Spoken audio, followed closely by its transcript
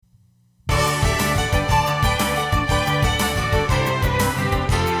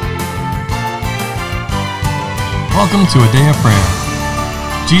Welcome to a day of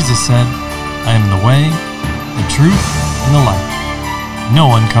prayer. Jesus said, I am the way, the truth, and the life. No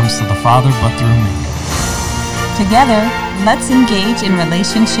one comes to the Father but through me. Together, let's engage in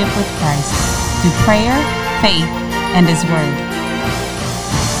relationship with Christ through prayer, faith, and His Word.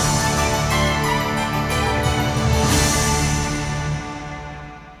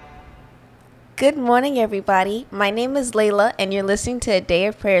 Good morning, everybody. My name is Layla, and you're listening to A Day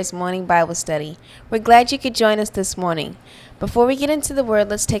of Prayer's morning Bible study. We're glad you could join us this morning. Before we get into the Word,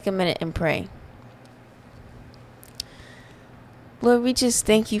 let's take a minute and pray. Lord, we just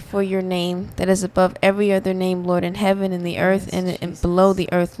thank you for your name that is above every other name, Lord, in heaven and the earth and below the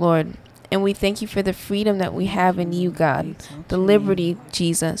earth, Lord. And we thank you for the freedom that we have in you, God, the liberty,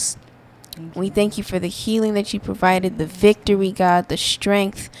 Jesus. We thank you for the healing that you provided, the victory, God, the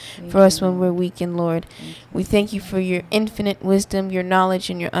strength for us when we're weakened, Lord. We thank you for your infinite wisdom, your knowledge,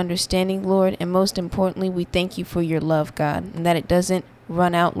 and your understanding, Lord. And most importantly, we thank you for your love, God, and that it doesn't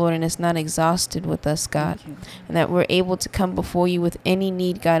run out, Lord, and it's not exhausted with us, God, and that we're able to come before you with any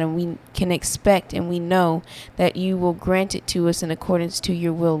need, God, and we can expect and we know that you will grant it to us in accordance to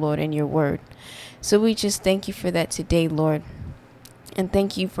your will, Lord, and your word. So we just thank you for that today, Lord. And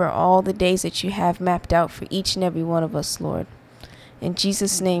thank you for all the days that you have mapped out for each and every one of us, Lord. In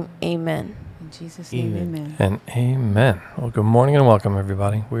Jesus' name, amen. In Jesus' name, amen. And amen. Well, good morning and welcome,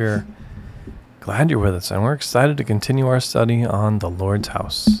 everybody. We're glad you're with us, and we're excited to continue our study on the Lord's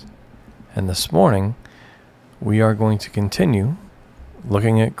house. And this morning, we are going to continue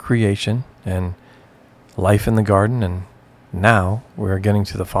looking at creation and life in the garden. And now we're getting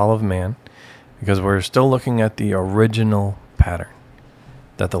to the fall of man, because we're still looking at the original pattern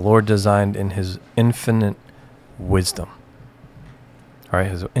that the Lord designed in his infinite wisdom. All right,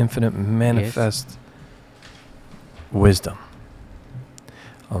 his infinite manifest wisdom.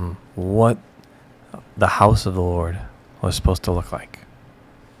 What the house of the Lord was supposed to look like.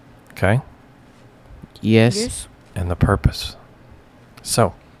 Okay? Yes. And the purpose.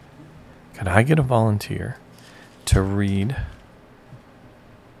 So, could I get a volunteer to read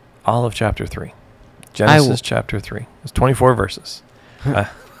all of chapter 3? Genesis chapter 3. It's 24 verses.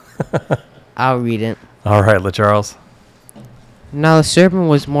 I'll read it. All right, LaCharles. Now the serpent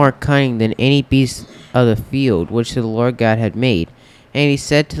was more cunning than any beast of the field which the Lord God had made. And he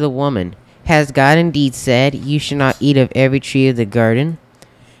said to the woman, Has God indeed said, You shall not eat of every tree of the garden?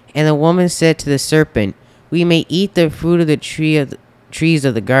 And the woman said to the serpent, We may eat the fruit of the trees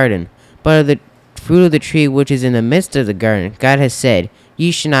of the garden, but of the fruit of the tree which is in the midst of the garden, God has said,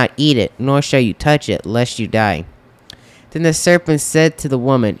 You shall not eat it, nor shall you touch it, lest you die. Then the serpent said to the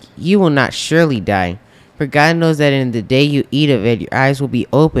woman, You will not surely die, for God knows that in the day you eat of it, your eyes will be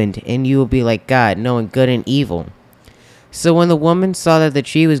opened, and you will be like God, knowing good and evil. So when the woman saw that the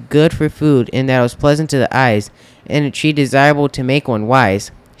tree was good for food, and that it was pleasant to the eyes, and a tree desirable to make one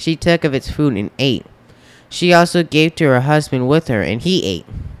wise, she took of its fruit and ate. She also gave to her husband with her, and he ate.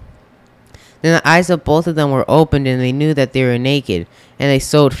 Then the eyes of both of them were opened, and they knew that they were naked, and they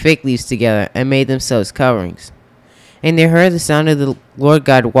sewed fig leaves together, and made themselves coverings. And they heard the sound of the Lord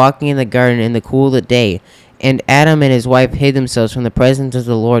God walking in the garden in the cool of the day, and Adam and his wife hid themselves from the presence of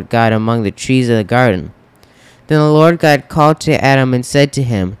the Lord God among the trees of the garden. Then the Lord God called to Adam and said to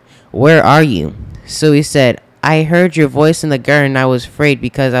him, Where are you? So he said, I heard your voice in the garden, and I was afraid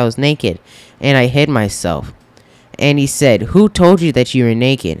because I was naked, and I hid myself. And he said, Who told you that you were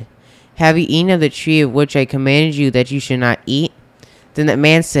naked? Have you eaten of the tree of which I commanded you that you should not eat? Then that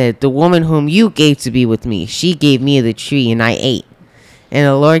man said, The woman whom you gave to be with me, she gave me of the tree, and I ate. And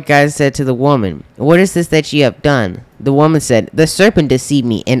the Lord God said to the woman, What is this that you have done? The woman said, The serpent deceived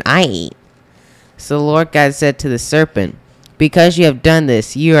me, and I ate. So the Lord God said to the serpent, Because you have done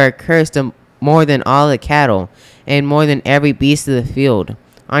this, you are cursed more than all the cattle, and more than every beast of the field.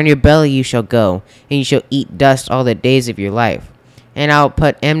 On your belly you shall go, and you shall eat dust all the days of your life. And I will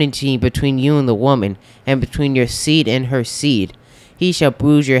put enmity between you and the woman, and between your seed and her seed. He shall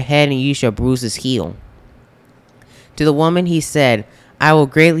bruise your head, and you shall bruise his heel. To the woman he said, I will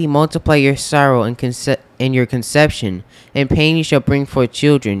greatly multiply your sorrow and your conception, and pain you shall bring forth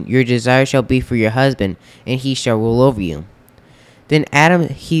children. Your desire shall be for your husband, and he shall rule over you. Then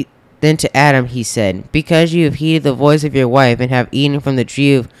to Adam he said, Because you have heeded the voice of your wife, and have eaten from the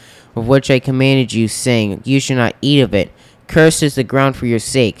tree of which I commanded you, saying, You shall not eat of it. Cursed is the ground for your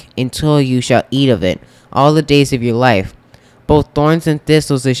sake, until you shall eat of it all the days of your life. Both thorns and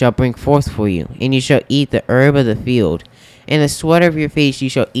thistles they shall bring forth for you, and you shall eat the herb of the field. In the sweat of your face you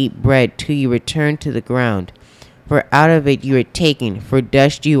shall eat bread till you return to the ground. For out of it you are taken, for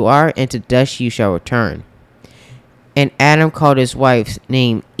dust you are, and to dust you shall return. And Adam called his wife's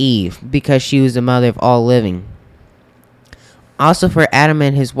name Eve, because she was the mother of all living. Also for Adam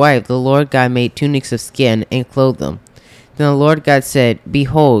and his wife, the Lord God made tunics of skin and clothed them. Then the Lord God said,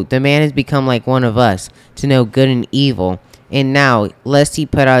 Behold, the man has become like one of us, to know good and evil. And now, lest he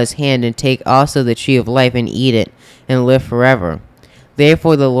put out his hand and take also the tree of life and eat it, and live forever.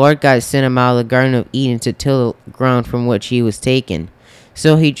 Therefore the Lord God sent him out of the Garden of Eden to till the ground from which he was taken.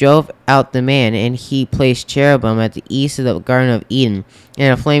 So he drove out the man, and he placed cherubim at the east of the Garden of Eden,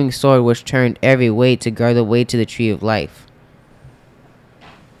 and a flaming sword which turned every way to guard the way to the tree of life.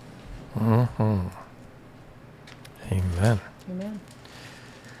 Mm-hmm. Amen. Amen.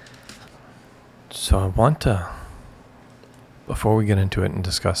 So I want to, before we get into it and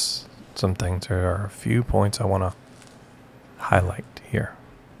discuss some things, there are a few points I want to highlight here,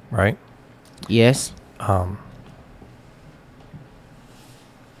 right? Yes.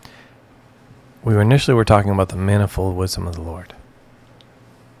 We initially were talking about the manifold wisdom of the Lord.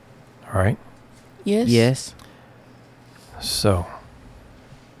 All right? Yes. Yes. So,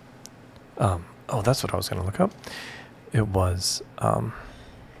 that's what I was going to look up. It was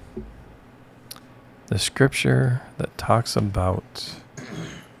the scripture that talks about,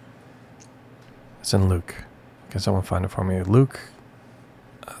 it's in Luke. Can someone find it for me? Luke,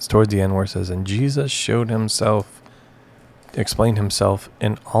 it's towards the end where it says, and Jesus explained himself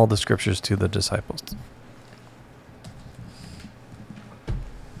in all the scriptures to the disciples.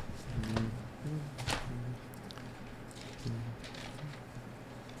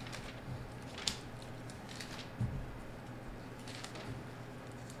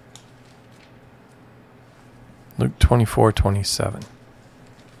 Luke 24:27.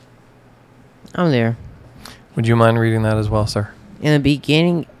 I'm there. Would you mind reading that as well, sir? In the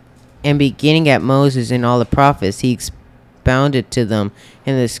beginning, and beginning at Moses and all the prophets, he expounded to them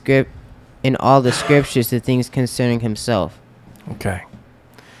in all the scriptures the things concerning himself. Okay.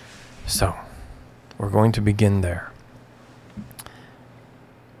 So, we're going to begin there.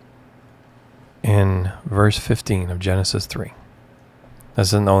 In verse 15 of Genesis 3. This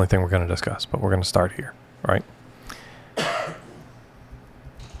isn't the only thing we're going to discuss, but we're going to start here, right?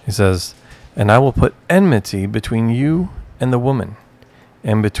 He says, and I will put enmity between you and the woman,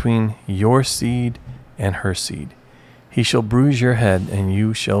 and between your seed and her seed. He shall bruise your head, and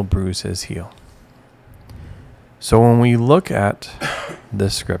you shall bruise his heel. So when we look at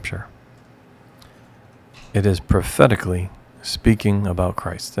this scripture, it is prophetically speaking about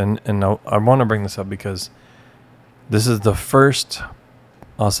Christ. And I want to bring this up because this is the first,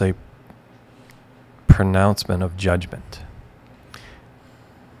 I'll say, pronouncement of judgment.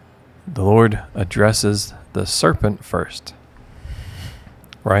 The Lord addresses the serpent first,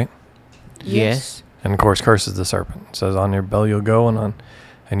 right? Yes. And of course curses the serpent. It says, on your belly you'll go,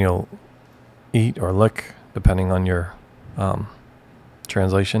 and you'll eat or lick, depending on your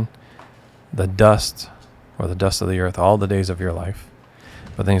translation, the dust or the dust of the earth all the days of your life.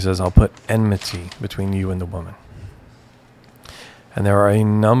 But then he says, I'll put enmity between you and the woman. And there are a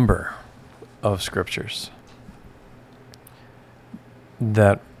number of scriptures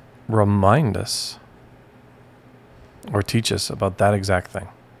that remind us or teach us about that exact thing,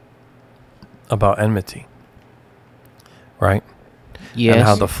 about enmity, right? Yes. And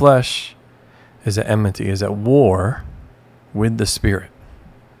how the flesh is at enmity, is at war with the spirit,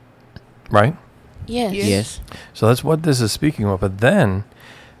 right? Yes. Yes. So that's what this is speaking of. But then,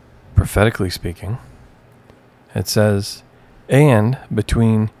 prophetically speaking, it says, and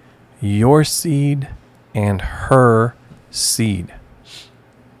between your seed and her seed.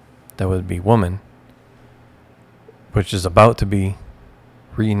 That would be woman, which is about to be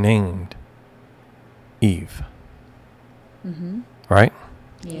renamed Eve. Mm-hmm. Right?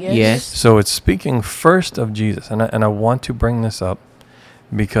 Yes. So it's speaking first of Jesus. And I want to bring this up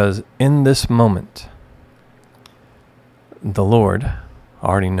because in this moment, the Lord,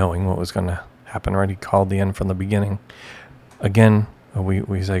 already knowing what was going to happen, right? He called the end from the beginning. Again,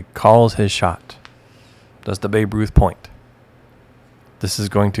 we say calls his shot. Does the Babe Ruth point? This is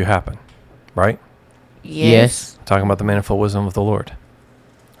going to happen, right? Yes. Talking about the manifold wisdom of the Lord,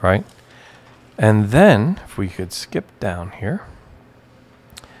 right? And then, if we could skip down here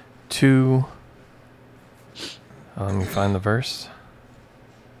to, let me find the verse.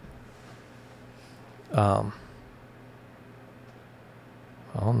 Hold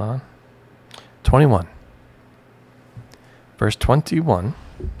on. 21. Verse 21.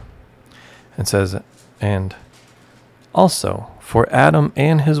 It says, and also, for Adam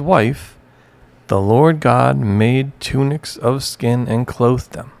and his wife, the Lord God made tunics of skin and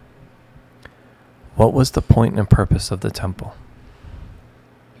clothed them. What was the point and purpose of the temple?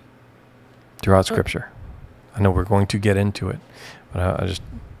 Throughout Scripture. I know we're going to get into it, but I just,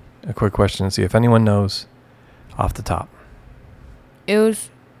 a quick question to see if anyone knows off the top. It was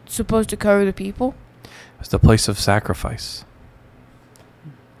supposed to cover the people? It's the place of sacrifice.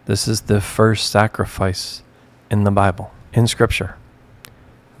 This is the first sacrifice in the Bible, in Scripture.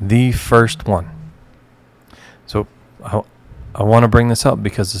 The first one. So I want to bring this up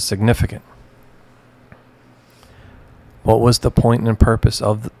because it's significant. What was the point and purpose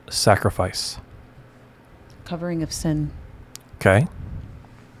of the sacrifice? Covering of sin. Okay.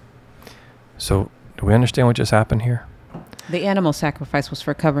 So do we understand what just happened here? The animal sacrifice was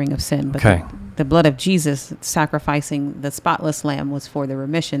for covering of sin, but Okay. the blood of Jesus sacrificing the spotless lamb was for the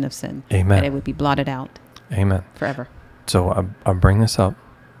remission of sin. Amen. That it would be blotted out Amen. forever. So I bring this up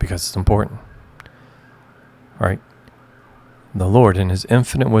because it's important. All right. The Lord, in his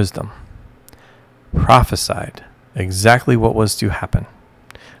infinite wisdom, prophesied exactly what was to happen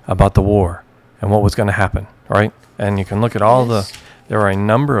about the war and what was going to happen, right? And you can look at all there are a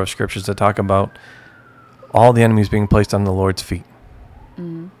number of scriptures that talk about all the enemies being placed on the Lord's feet,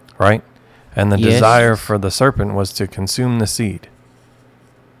 right? And the Yes. desire for the serpent was to consume the seed,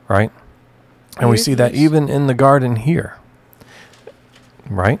 right? And we Yes, see that yes. even in the garden here,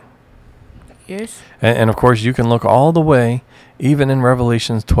 right? Yes. And of course, you can look all the way, even in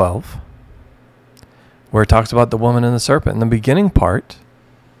Revelation 12, where it talks about the woman and the serpent. In the beginning part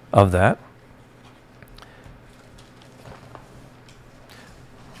of that,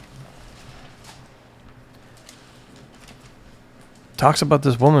 talks about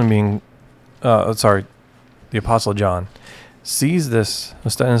this woman being, the Apostle John sees this.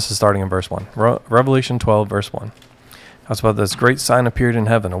 This is starting in verse 1. Revelation 12, verse 1. Talks about this great sign appeared in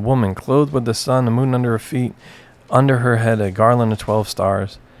heaven, a woman clothed with the sun, the moon under her feet, under her head a garland of 12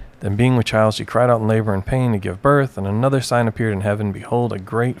 stars. Then being with child, she cried out in labor and pain to give birth. And another sign appeared in heaven, behold, a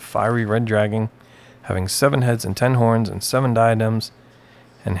great fiery red dragon, having 7 heads and 10 horns and 7 diadems.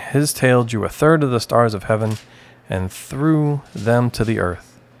 And his tail drew a third of the stars of heaven and threw them to the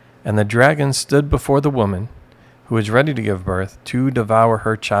earth. And the dragon stood before the woman, who was ready to give birth, to devour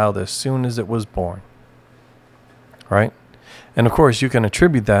her child as soon as it was born. Right? And of course, you can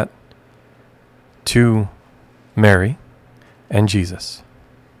attribute that to Mary and Jesus.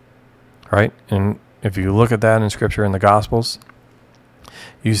 Right? And if you look at that in Scripture in the Gospels,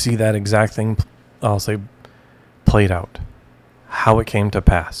 you see that exact thing, I'll say, played out. How it came to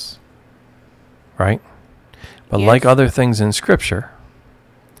pass. Right? But Yes. like other things in Scripture,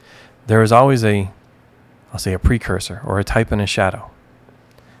 there is always a precursor or a type and a shadow.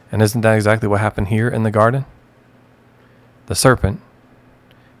 And isn't that exactly what happened here in the garden? The serpent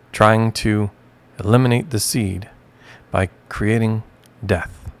trying to eliminate the seed by creating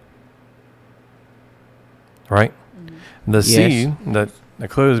death. Right? The Yes. seed that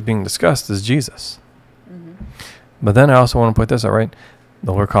clearly is being discussed is Jesus. But then I also want to put this out, right?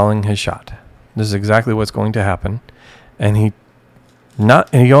 The Lord calling his shot. This is exactly what's going to happen. And he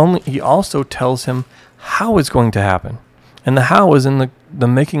also tells him how it's going to happen. And the how is in the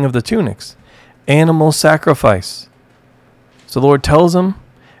making of the tunics. Animal sacrifice. So the Lord tells him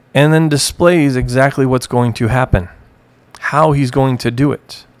and then displays exactly what's going to happen. How he's going to do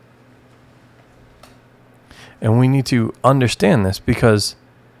it. And we need to understand this because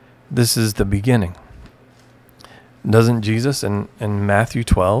this is the beginning. Doesn't Jesus in Matthew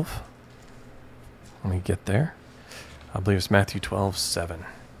 12, let me get there. I believe it's Matthew 12:7.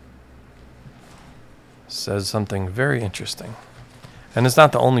 Says something very interesting. And it's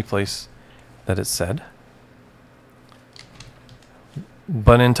not the only place that it's said.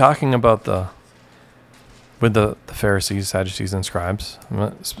 But in talking about the Pharisees, Sadducees, and scribes,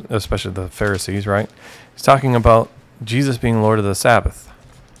 especially the Pharisees, right? He's talking about Jesus being Lord of the Sabbath.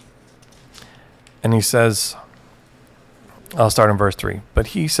 And he says, I'll start in verse 3. But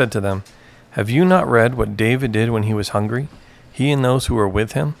he said to them, have you not read what David did when he was hungry, he and those who were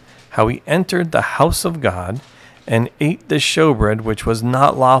with him, how he entered the house of God and ate the showbread which was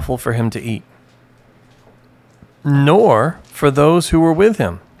not lawful for him to eat, nor for those who were with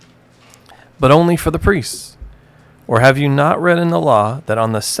him, but only for the priests? Or have you not read in the law that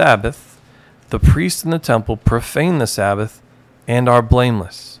on the Sabbath the priests in the temple profane the Sabbath and are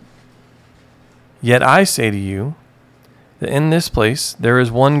blameless? Yet I say to you that in this place there is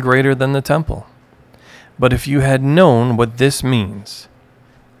one greater than the temple. But if you had known what this means,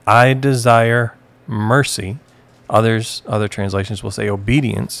 I desire mercy, other translations will say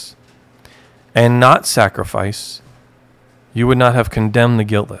obedience, and not sacrifice, you would not have condemned the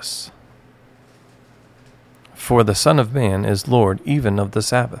guiltless. For the Son of Man is Lord even of the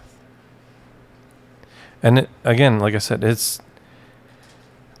Sabbath. And again, like I said, it's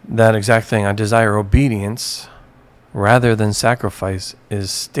that exact thing. I desire obedience rather than sacrifice is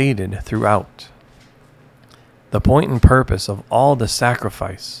stated throughout. The point and purpose of all the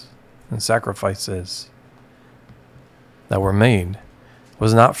sacrifice and sacrifices that were made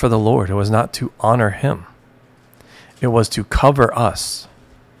was not for the Lord. It was not to honor him. It was to cover us.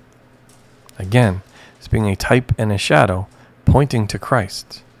 Again, it's being a type and a shadow pointing to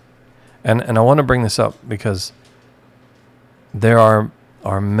Christ. And I want to bring this up because there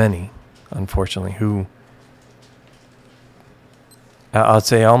are many, unfortunately, who I'd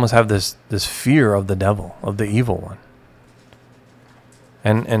say almost have this fear of the devil, of the evil one,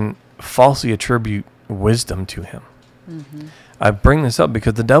 and falsely attribute wisdom to him. Mm-hmm. I bring this up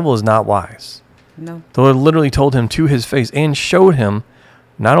because the devil is not wise. No. The Lord literally told him to his face and showed him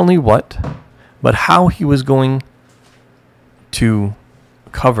not only what, but how he was going to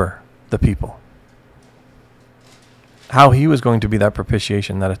cover the people. How he was going to be that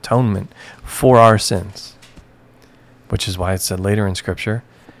propitiation, that atonement for our sins. Which is why it said later in Scripture,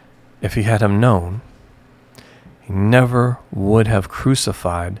 if he had him known, he never would have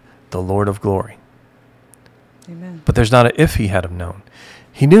crucified the Lord of glory. Amen. But there's not a if he had him known.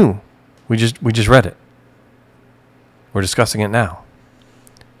 He knew. We just read it. We're discussing it now.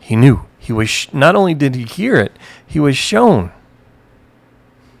 He knew. He was not only did he hear it, he was shown.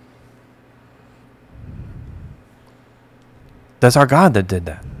 That's our God that did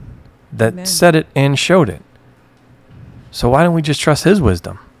that. That Amen. said it and showed it. So why don't we just trust his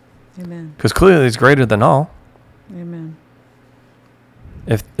wisdom? Amen. Because clearly it's greater than all. Amen.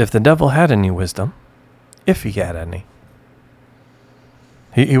 If the devil had any wisdom, if he had any,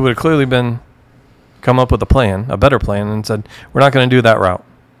 he would have clearly come up with a plan, a better plan, and said, we're not going to do that route.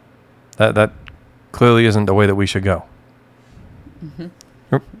 That clearly isn't the way that we should go.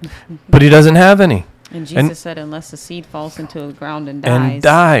 Mm-hmm. But he doesn't have any. And Jesus And- said, unless the seed falls into the ground and And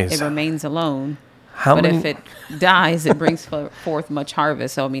dies, dies. it remains alone. How But many? if it dies, it brings forth much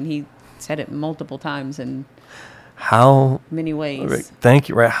harvest. So, I mean, he said it multiple times in How? many ways. Thank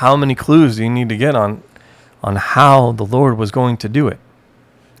you. Right? How many clues do you need to get on how the Lord was going to do it,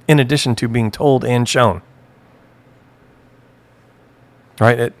 in addition to being told and shown?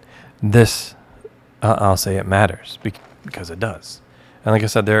 Right? I'll say it matters because it does. And like I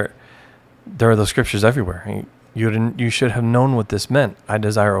said, there are those scriptures everywhere. You should have known what this meant. I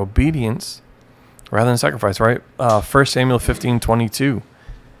desire obedience rather than sacrifice, right? 1 Samuel 15:22.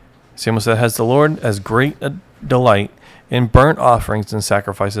 Samuel said, has the Lord as great a delight in burnt offerings and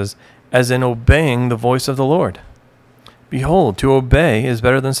sacrifices as in obeying the voice of the Lord? Behold, to obey is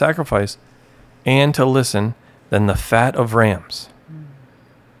better than sacrifice, and to listen than the fat of rams.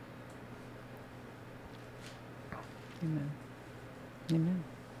 Amen. Amen.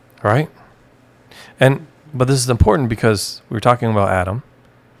 Right? But this is important because we were talking about Adam,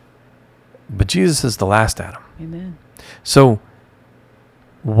 but Jesus is the last Adam. Amen. So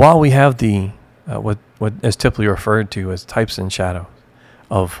while we have the what is typically referred to as types and shadows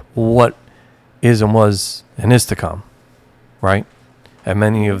of what is and was and is to come, right? And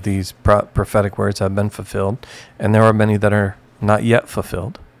many of these prophetic words have been fulfilled, and there are many that are not yet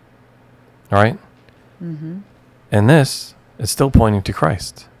fulfilled, right? Mm-hmm. And this is still pointing to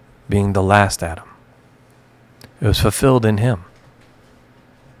Christ being the last Adam. It was fulfilled in him.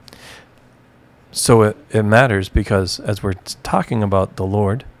 So it matters because as we're talking about the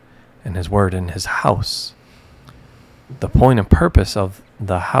Lord and his word and his house, the point and purpose of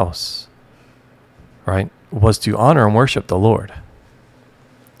the house, right, was to honor and worship the Lord.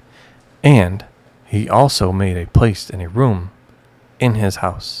 And he also made a place and a room in his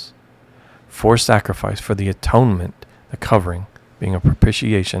house for sacrifice, for the atonement, the covering, being a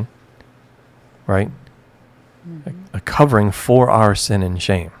propitiation, right? A covering for our sin and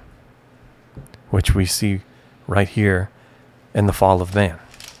shame, which we see right here in the fall of man.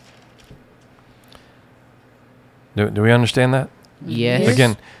 Do we understand that? Yes.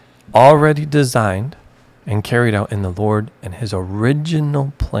 Again, already designed and carried out in the Lord and his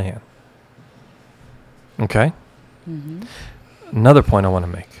original plan. Okay? Mm-hmm. Another point I want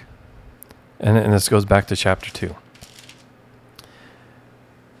to make, and this goes back to chapter 2.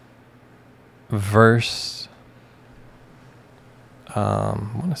 Verse, I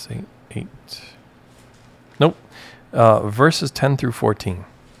want to say 8. Nope. Verses 10 through 14.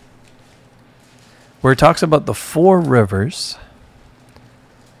 Where it talks about the 4 rivers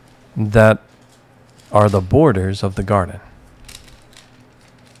that are the borders of the garden.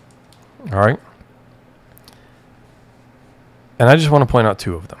 All right? And I just want to point out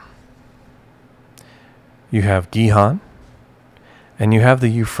 2 of them. You have Gihon and you have the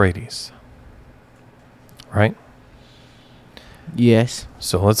Euphrates. Right? Yes.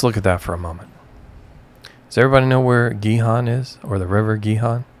 So let's look at that for a moment. Does everybody know where Gihon is, or the river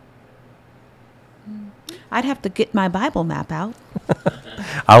Gihon? I'd have to get my Bible map out.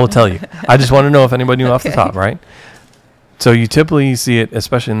 I will tell you. I just want to know if anybody knew off the top, right? So you typically see it,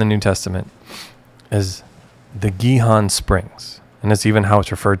 especially in the New Testament, as the Gihon Springs. And that's even how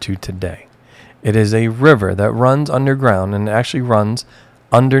it's referred to today. It is a river that runs underground and actually runs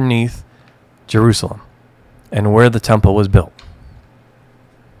underneath Jerusalem and where the temple was built.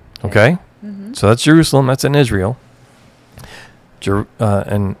 Okay? So that's Jerusalem. That's in Israel.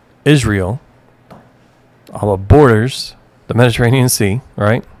 And Israel, all the borders, the Mediterranean Sea,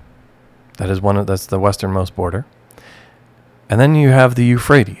 right? That's the westernmost border. And then you have the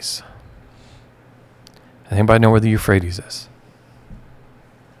Euphrates. Anybody know where the Euphrates is?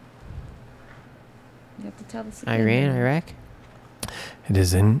 You have to tell us. Iran, Iraq. It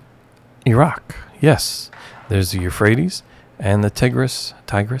is in Iraq. Yes. There's the Euphrates and the Tigris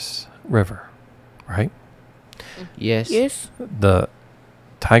River, right? Yes. Yes. The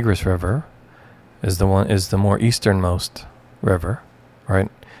Tigris River is the more easternmost river, right?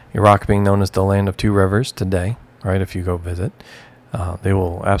 Iraq being known as the land of two rivers today, right? If you go visit, they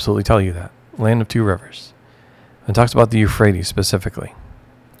will absolutely tell you that. Land of two rivers. It talks about the Euphrates specifically.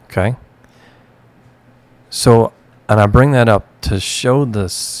 Okay? So, and I bring that up to show the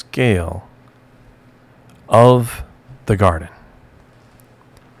scale of the garden.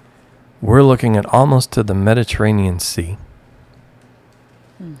 We're looking at almost to the Mediterranean Sea.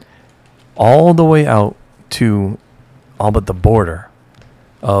 All the way out to all but the border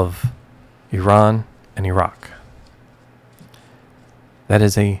of Iran and Iraq. That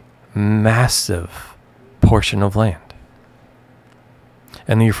is a massive portion of land.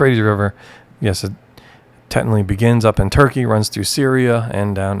 And the Euphrates River, yes, it technically begins up in Turkey, runs through Syria,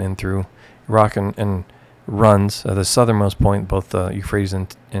 and down in through Iraq, and runs at the southernmost point. Both the Euphrates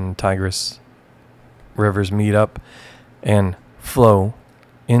and Tigris rivers meet up and flow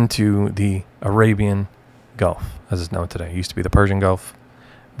into the Arabian Gulf, as it's known today. It used to be the Persian Gulf,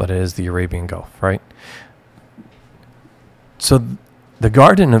 but it is the Arabian Gulf, right? So the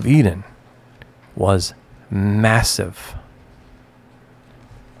Garden of Eden was massive.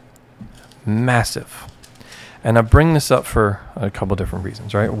 Massive. And I bring this up for a couple different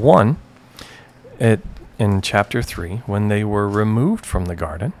reasons, right? One, in chapter 3, when they were removed from the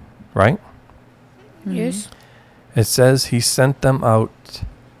garden, right? Yes. It says he sent them out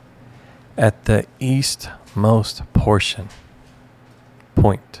at the eastmost point,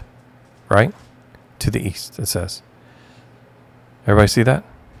 right? To the east, it says. Everybody see that?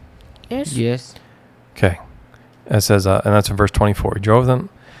 Yes. Yes. Okay. It says, and that's in verse 24.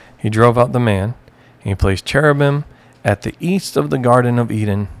 He drove out the man, and he placed cherubim at the east of the Garden of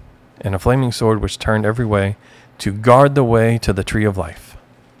Eden, and a flaming sword which turned every way to guard the way to the tree of life.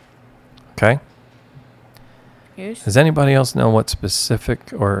 Okay? Yes. Does anybody else know what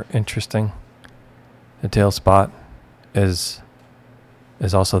specific or interesting detail spot is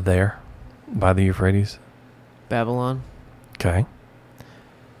also there by the Euphrates? Babylon. Okay.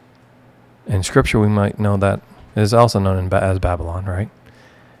 In Scripture, we might know that it is also known as Babylon, right?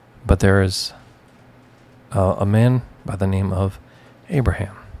 But there is a man by the name of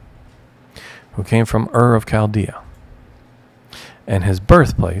Abraham who came from Ur of Chaldea. And his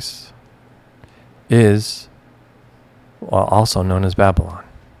birthplace is also known as Babylon.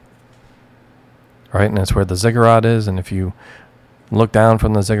 Right? And that's where the ziggurat is. And if you look down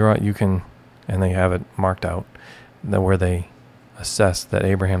from the ziggurat, you can, and they have it marked out, that where they assess that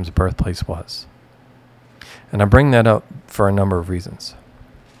Abraham's birthplace was. And I bring that up for a number of reasons.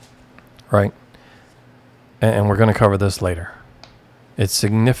 Right? And we're going to cover this later. It's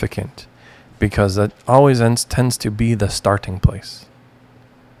significant because that always tends to be the starting place.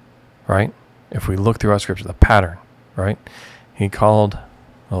 Right? If we look throughout Scripture, the pattern, right? He called,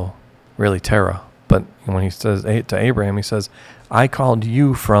 really Terah, but when he says to Abraham, he says, I called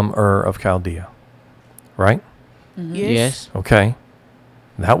you from Ur of Chaldea. Right? Yes. Yes. Okay.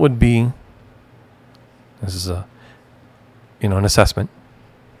 That would be, this is an assessment,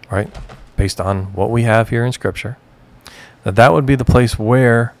 right? Based on what we have here in Scripture, that would be the place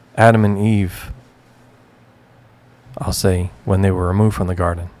where Adam and Eve, I'll say, when they were removed from the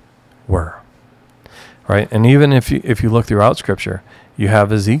garden, were. Right? And even if you look throughout Scripture, you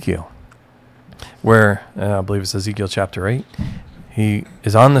have Ezekiel, where, I believe it's Ezekiel chapter 8, he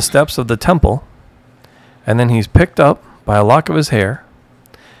is on the steps of the temple, and then he's picked up by a lock of his hair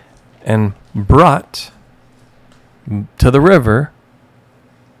and brought to the river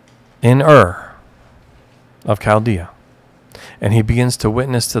in Ur of Chaldea. And he begins to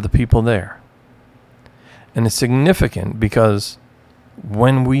witness to the people there. And it's significant because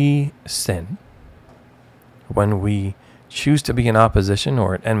when we sin, when we choose to be in opposition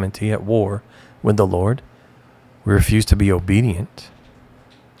or at enmity, at war with the Lord, we refuse to be obedient,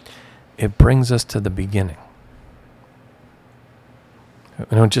 it brings us to the beginning.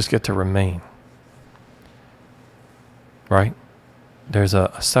 We don't just get to remain. Right? There's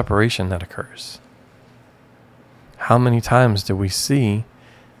a separation that occurs. How many times do we see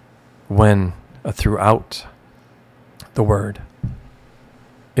when throughout the word,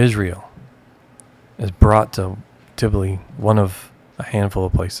 Israel is brought to typically one of a handful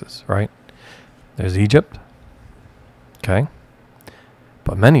of places, right? There's Egypt, okay?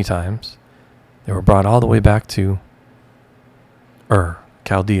 But many times they were brought all the way back to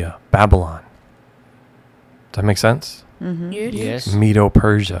Chaldea, Babylon. Does that make sense? Yes.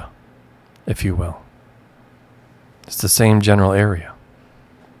 Medo-Persia, if you will. It's the same general area.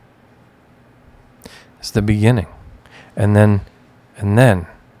 It's the beginning. And then,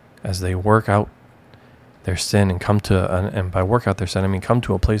 as they work out their sin and come to, and by work out their sin, I mean come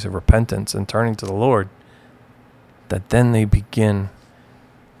to a place of repentance and turning to the Lord, that then they begin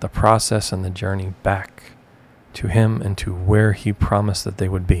the process and the journey back to Him and to where He promised that they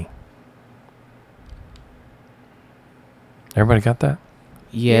would be. Everybody got that?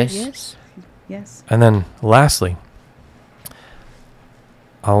 Yes. Yes. And then lastly,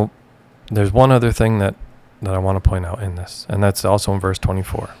 there's one other thing that I want to point out in this, and that's also in verse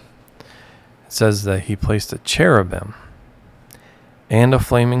 24. It says that He placed a cherubim and a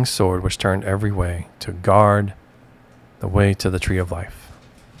flaming sword which turned every way to guard the way to the tree of life.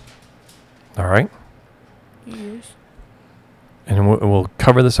 All right? Yes. And we'll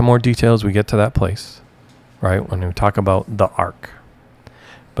cover this in more detail as we get to that place, right? When we talk about the ark.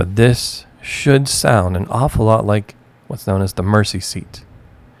 But this should sound an awful lot like what's known as the mercy seat,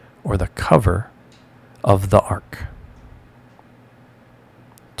 or the cover of the ark.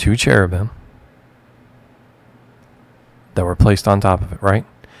 2 cherubim that were placed on top of it, right?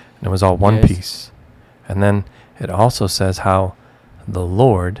 And it was all one Yes. piece. And then it also says how the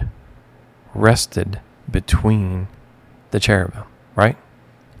Lord rested between the cherubim, right?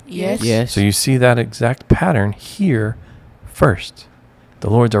 Yes. Yes. So you see that exact pattern here first. The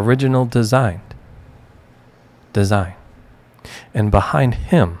Lord's original design. And behind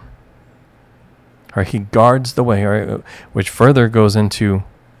Him, right, He guards the way, right, which further goes into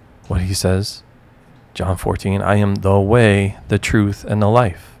what He says, John 14, I am the way, the truth, and the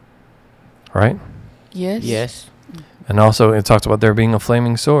life. Right? Yes. Yes. And also it talks about there being a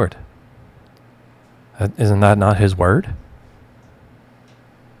flaming sword. Isn't that not His word?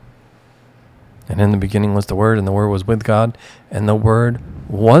 And in the beginning was the Word, and the Word was with God, and the Word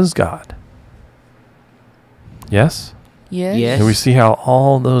was God. Yes? Yes. Yes. And we see how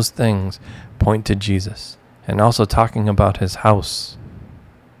all those things point to Jesus. And also talking about His house.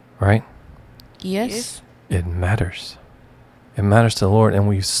 Right? Yes. It matters. It matters to the Lord. And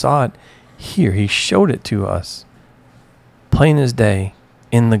we saw it here. He showed it to us. Plain as day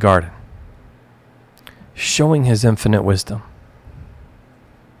in the garden. Showing His infinite wisdom.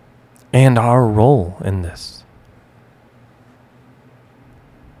 And our role in this.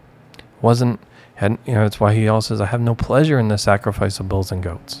 It's why He also says, I have no pleasure in the sacrifice of bulls and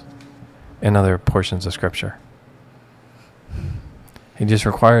goats. In other portions of Scripture. He just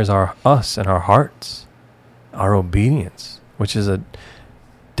requires us and our hearts, our obedience, which is a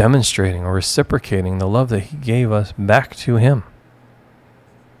demonstrating or reciprocating the love that He gave us back to Him.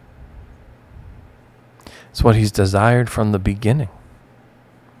 It's what He's desired from the beginning.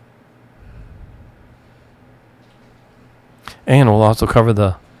 And we'll also cover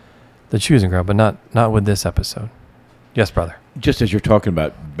the choosing ground, but not with this episode. Yes, brother. Just as you're talking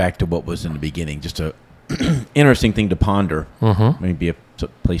about back to what was in the beginning, just a interesting thing to ponder. Mm-hmm. Maybe a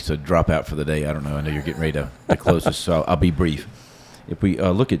place to drop out for the day. I don't know. I know you're getting ready to close this, so I'll be brief. If we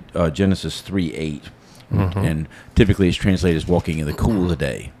look at Genesis 3:8, Mm-hmm. and typically it's translated as walking in the cool of the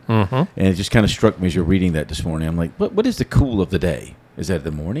day. Mm-hmm. And it just kind of struck me as you're reading that this morning. I'm like, what is the cool of the day? Is that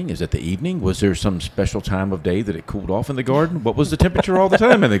the morning? Is that the evening? Was there some special time of day that it cooled off in the garden? What was the temperature all the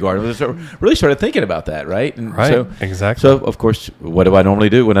time in the garden? So really started thinking about that, right? And Right, So, exactly. so, of course, what do I normally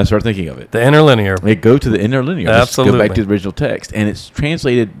do when I start thinking of it? The interlinear. I go to the interlinear. Let's go Absolutely. back to the original text. And it's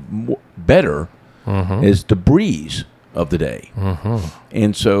translated better Mm-hmm. as the breeze of the day. Mm-hmm.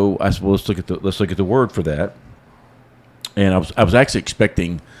 And so I said, well, let's look at the word for that. And I was actually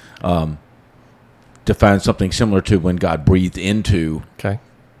expecting to find something similar to when God breathed into Okay.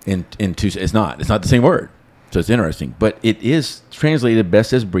 it's not the same word, so it's interesting, but it is translated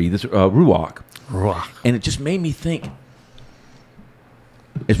best as breathe. It's ruach, Ruach. and it just made me think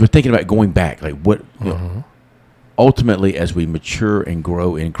as we're thinking about going back, like what ultimately as we mature and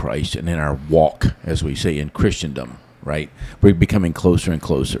grow in Christ and in our walk, as we say in Christendom, right, we're becoming closer and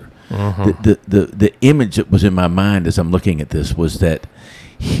closer. The image that was in my mind as I'm looking at this was that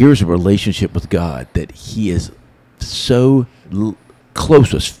here's a relationship with God that He is so close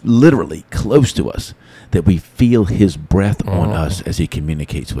to us, literally close to us, that we feel His breath on us as He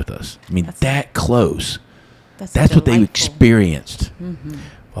communicates with us. I mean, that close. That's what they delightful. experienced.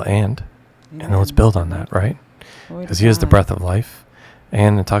 Well, and let's build on that, right? Because He is the breath of life,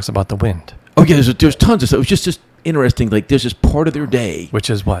 and it talks about the wind, Oh yeah, there's tons of stuff. It was just interesting. Like there's this part of their day which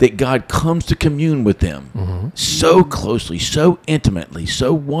is what? that God comes to commune with them so closely, so intimately,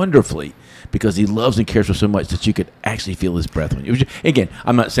 so wonderfully, because He loves and cares for so much that you could actually feel His breath on you. It was just, again,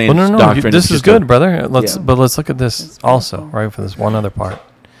 I'm not saying Well, it's no, doctrine. this it's is just good, brother. But let's look at this That's also, beautiful. right? For this one other part,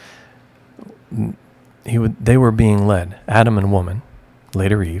 they were being led. Adam and woman,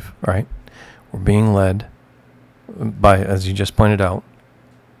 later Eve, right, were being led by, as you just pointed out,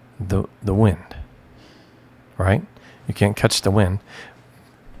 the wind, right? You can't catch the wind,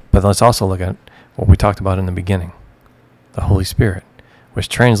 but let's also look at what we talked about in the beginning, the Holy Spirit, which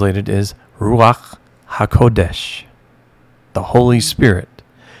translated is Ruach HaKodesh, the Holy Spirit.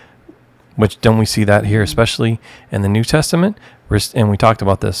 Which don't we see that here, especially in the New Testament? And we talked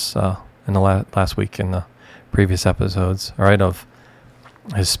about this in the last week in the previous episodes, all right? Of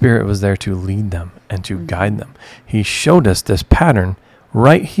His Spirit was there to lead them and to guide them. He showed us this pattern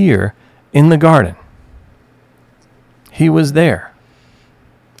right here in the garden. He was there,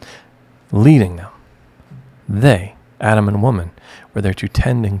 leading them. They, Adam and woman, were there to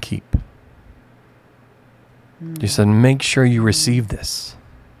tend and keep. He said, make sure you receive this.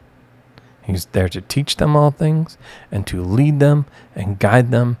 He's there to teach them all things and to lead them and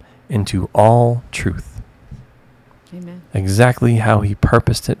guide them into all truth. Amen. Exactly how He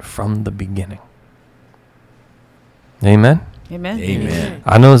purposed it from the beginning. Amen? Amen. Amen.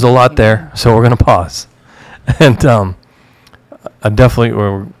 I know there's a lot there, so we're going to pause. And I definitely,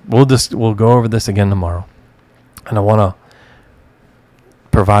 we'll go over this again tomorrow. And I want to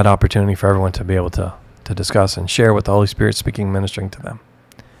provide opportunity for everyone to be able to discuss and share what the Holy Spirit speaking, ministering to them.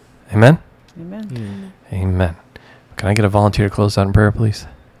 Amen? Amen. Amen. Can I get a volunteer to close out in prayer, please?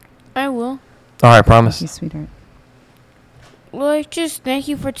 I will. All right, promise. You sweetheart. Lord, just thank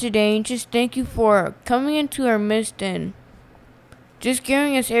you for today, and just thank you for coming into our midst and just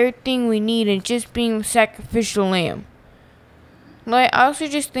giving us everything we need and just being a sacrificial lamb. Lord, I also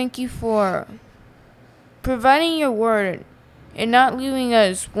just thank you for providing your word and not leaving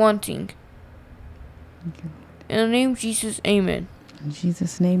us wanting. In the name of Jesus, amen. In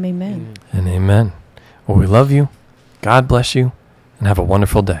Jesus' name, amen. And amen. Well, we love you. God bless you. And have a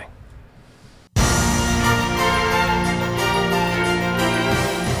wonderful day.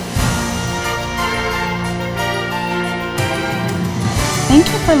 Thank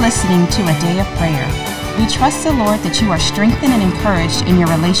you for listening to A Day of Prayer. We trust the Lord that you are strengthened and encouraged in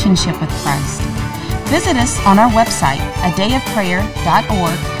your relationship with Christ. Visit us on our website,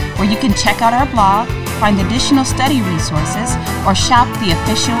 adayofprayer.org, where you can check out our blog, find additional study resources, or shop the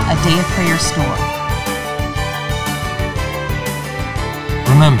official A Day of Prayer store.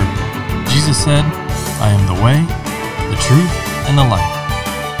 Remember, Jesus said, I am the way, the truth, and the life.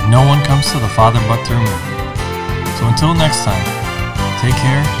 No one comes to the Father but through me. So until next time, take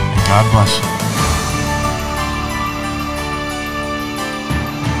care and God bless you.